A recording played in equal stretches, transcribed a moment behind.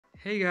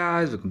Hey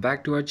guys, welcome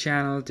back to our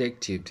channel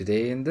TechTube.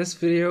 Today in this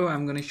video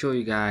I'm going to show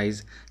you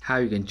guys how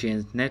you can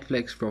change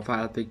Netflix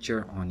profile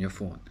picture on your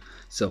phone.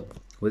 So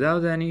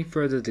without any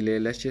further delay,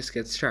 let's just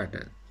get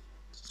started.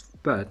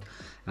 But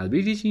I'll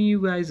be teaching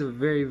you guys a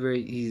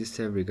very easy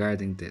step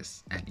regarding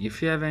this, and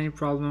if you have any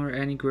problem or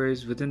any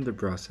queries within the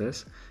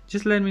process,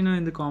 just let me know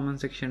in the comment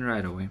section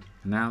right away.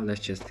 Now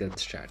let's just get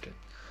started.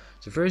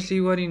 So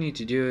firstly, what you need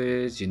to do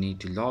is you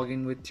need to log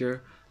in with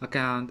your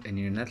account in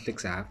your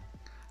Netflix app.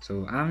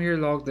 So I'm here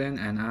logged in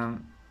and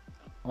I'm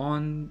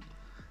on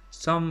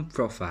some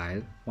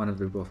profile, one of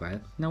the profile.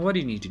 Now what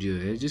you need to do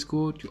is just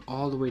go to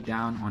all the way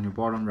down on your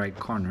bottom right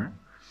corner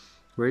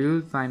where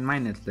you'll find my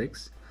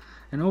Netflix,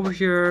 and over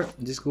here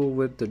just go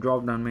with the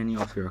drop down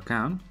menu of your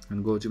account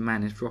and go to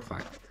manage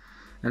profile,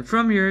 and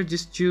from here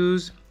just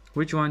choose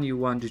which one you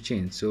want to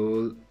change.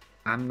 So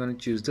I'm gonna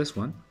choose this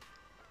one.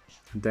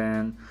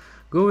 Then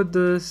go with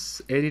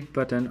this edit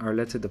button, or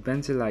let's say the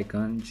pencil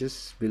icon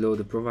just below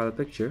the profile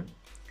picture,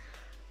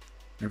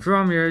 and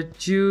from here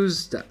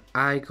choose the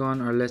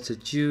icon, or let's say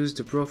choose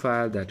the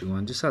profile that you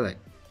want to select.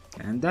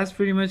 And that's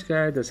pretty much,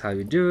 guys. That's how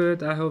you do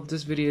it. I hope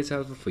this video is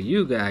helpful for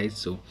you guys.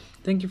 So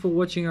thank you for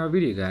watching our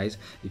video, guys.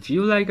 If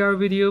you like our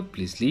video,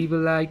 please leave a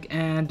like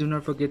and do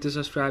not forget to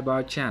subscribe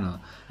our channel,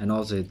 and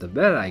also hit the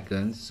bell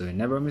icon so you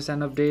never miss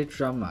an update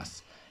from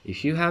us.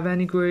 If you have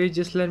any queries,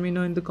 just let me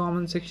know in the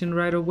comment section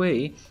right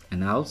away,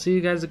 and I'll see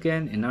you guys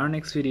again in our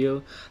next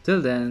video. Till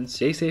then,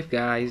 stay safe,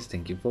 guys.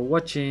 Thank you for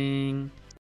watching.